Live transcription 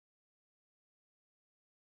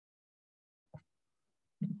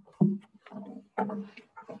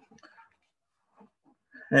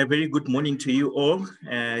A very good morning to you all,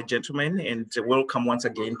 gentlemen, and welcome once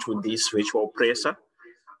again to this virtual presser.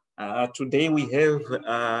 Today we have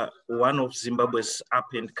one of Zimbabwe's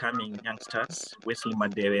up-and-coming youngsters, Wesly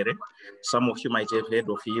Madhevere. Some of you might have heard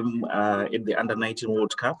of him at the Under-19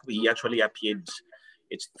 World Cup. He actually appeared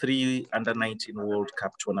at 3 Under-19 World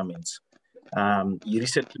Cup tournaments. He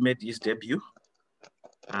recently made his debut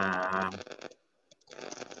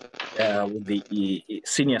with the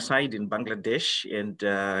senior side in Bangladesh,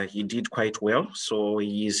 and he did quite well. So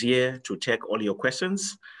he is here to take all your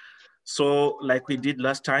questions. So like we did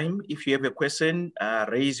last time, if you have a question,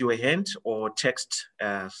 raise your hand or text,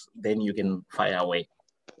 then you can fire away.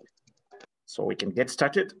 So we can get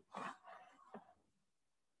started.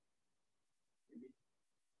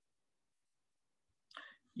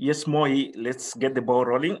 Yes, Moi, let's get the ball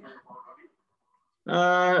rolling.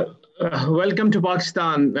 Welcome to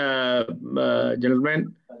Pakistan,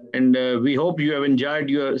 gentlemen, and we hope you have enjoyed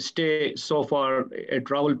your stay so far at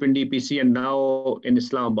Rawalpindi PC and now in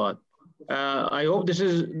Islamabad. I hope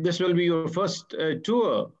this will be your first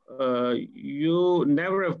tour. You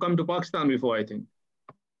never have come to Pakistan before, I think.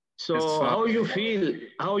 So how you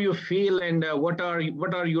feel, and what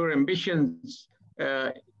are your ambitions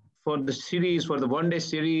for the series, for the one-day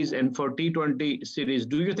series and for T20 series?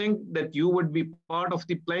 Do you think that you would be part of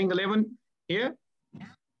the playing 11 here?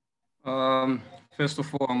 First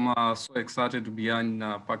of all, I'm so excited to be in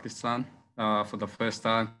Pakistan for the first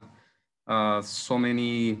time. So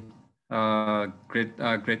many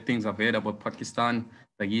great things I've heard about Pakistan,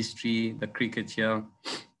 the history, the cricket here.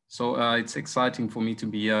 So it's exciting for me to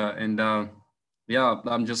be here. And yeah,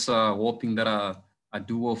 I'm just hoping that I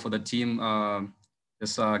do well for the team.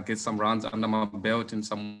 Just get some runs under my belt and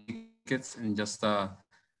some wickets, and just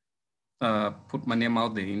put my name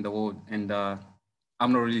out there in the world. And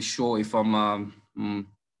I'm not really sure if I'm in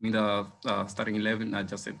the starting 11. I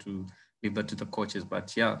just have to leave that to the coaches.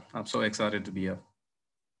 But yeah, I'm so excited to be here.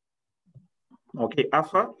 Okay,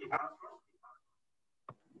 Afa.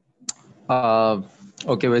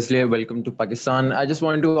 Okay, Wesley, welcome to Pakistan. I just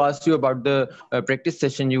wanted to ask you about the practice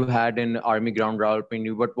session you had in Army Ground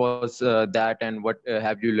Rawalpindi. What was that, and what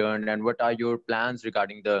have you learned, and what are your plans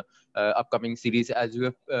regarding the upcoming series, as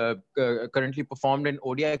you have currently performed in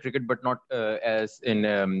ODI cricket, but not as in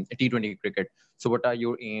T20 cricket? So what are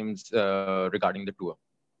your aims regarding the tour?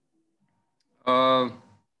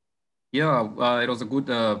 Yeah, it was a good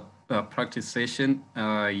practice session.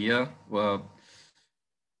 Yeah, well,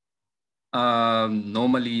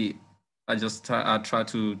 normally I just try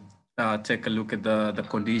to take a look at the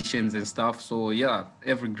conditions and stuff. So yeah,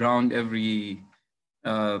 every ground, every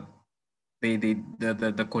the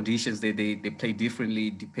conditions they play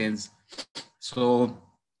differently, depends. So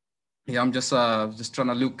yeah, I'm just trying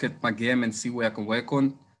to look at my game and see where I can work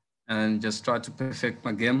on, and just try to perfect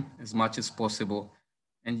my game as much as possible.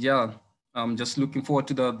 And yeah, I'm just looking forward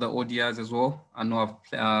to the ODIs as well. I know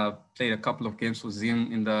I've played a couple of games with Zim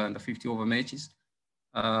in the 50 over matches.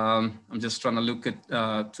 I'm just trying to look at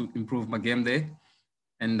to improve my game there.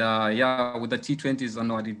 And yeah, with the T20s, I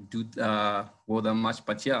know I didn't do well that much,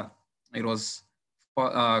 but yeah, it was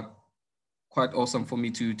quite awesome for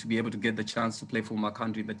me to be able to get the chance to play for my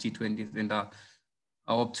country, the T20s. And I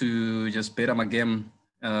hope to just better my game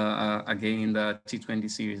again in the T20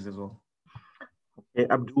 series as well. Okay,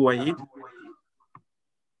 Abdul Wahid.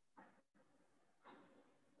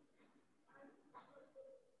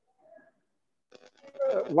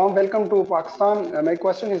 Warm welcome to Pakistan. My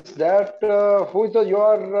question is that who is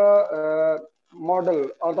your model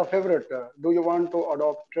or the favorite? Do you want to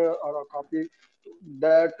adopt or copy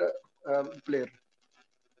that player?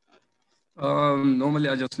 Normally,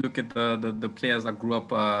 I just look at the players I grew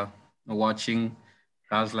up watching,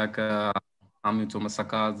 guys like Hamilton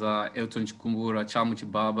Masakaza, Elton Chikumbura, Chamu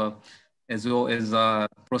Chibaba, as well as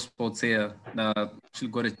pro sports here. Actually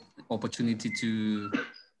got an opportunity to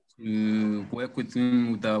work with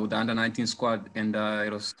him with the under-19 squad, and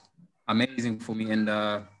it was amazing for me. And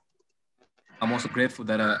I'm also grateful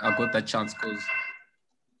that I got that chance, because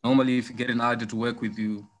normally if you get an idea to work with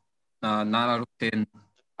you, 9 out of 10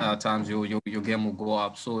 times your game will go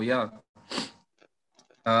up. So yeah,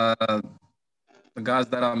 the guys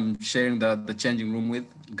that I'm sharing the changing room with,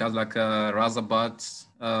 guys like Razabat,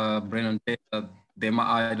 Brennan Taylor, they're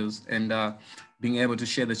my idols, and being able to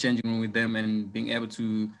share the changing room with them and being able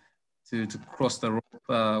to cross the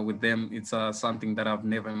rope with them, it's something that I've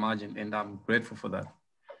never imagined, and I'm grateful for that.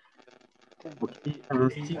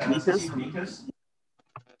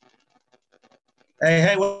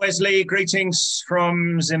 Hey, Wesley, greetings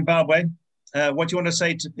from Zimbabwe. what do you want to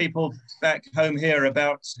say to people back home here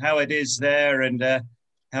about how it is there and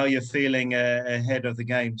how you're feeling ahead of the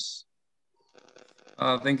games?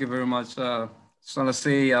 Thank you very much. Just want to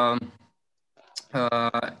say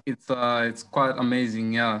it's quite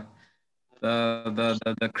amazing. Yeah,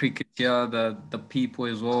 the cricket here, the people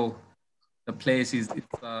as well. The place is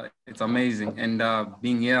it's amazing, and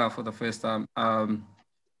being here for the first time,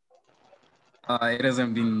 it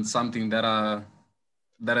hasn't been something that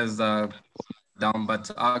has down, but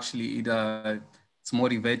actually it's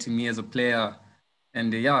motivating me as a player,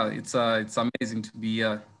 and yeah, it's amazing to be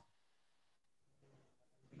here.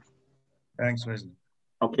 Thanks, Wesley.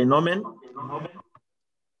 Okay, Norman.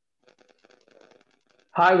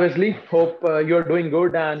 Hi, Wesley. Hope you're doing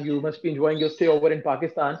good and you must be enjoying your stay over in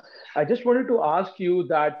Pakistan. I just wanted to ask you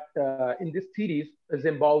that in this series,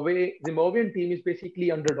 Zimbabwean team is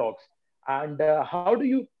basically underdogs. And how do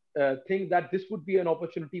you think that this would be an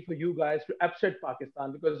opportunity for you guys to upset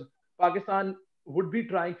Pakistan? Because Pakistan would be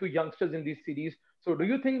trying for youngsters in this series. So do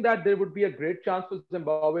you think that there would be a great chance for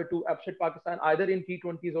Zimbabwe to upset Pakistan either in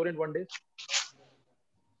T20s or in one days?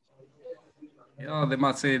 Yeah, they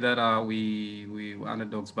might say that we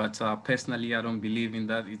underdogs, but personally, I don't believe in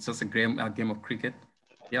that. It's just a game of cricket.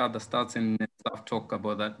 Yeah, the stats and stuff talk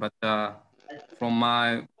about that, but from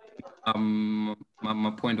my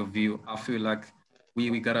point of view, I feel like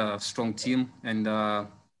we got a strong team, and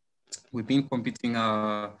we've been competing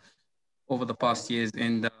over the past years,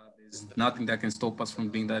 and there's nothing that can stop us from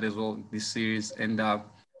doing that as well this series. And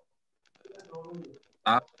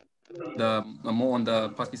the more on the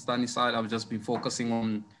Pakistani side, I've just been focusing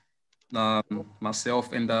on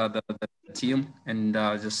myself and the team, and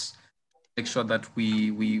just make sure that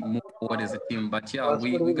we move forward as a team. But yeah,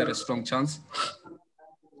 we got a strong chance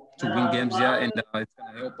to win games here, and it's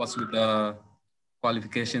gonna help us with the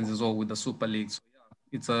qualifications as well with the Super League. So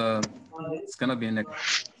yeah, it's gonna be a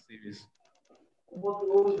next series.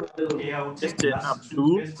 Just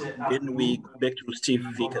Abdul, then we go back to Steve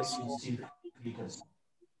Vickers.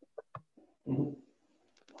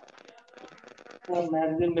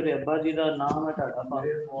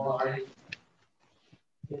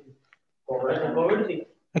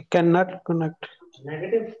 I cannot connect.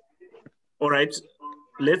 All right,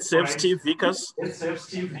 let's have Steve Vickers.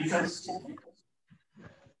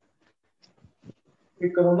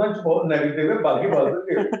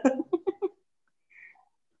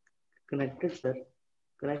 Connected sir,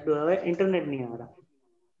 connect हुआ है, internet नहीं आ रहा.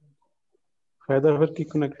 फायदा फिर की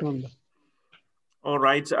connect होंगे. All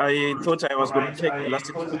right, I thought I was going to take the last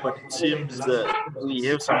two, but it seems we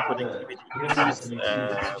have some connectivity issues.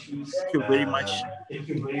 Thank you very much.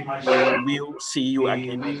 We will see you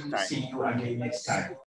again next time.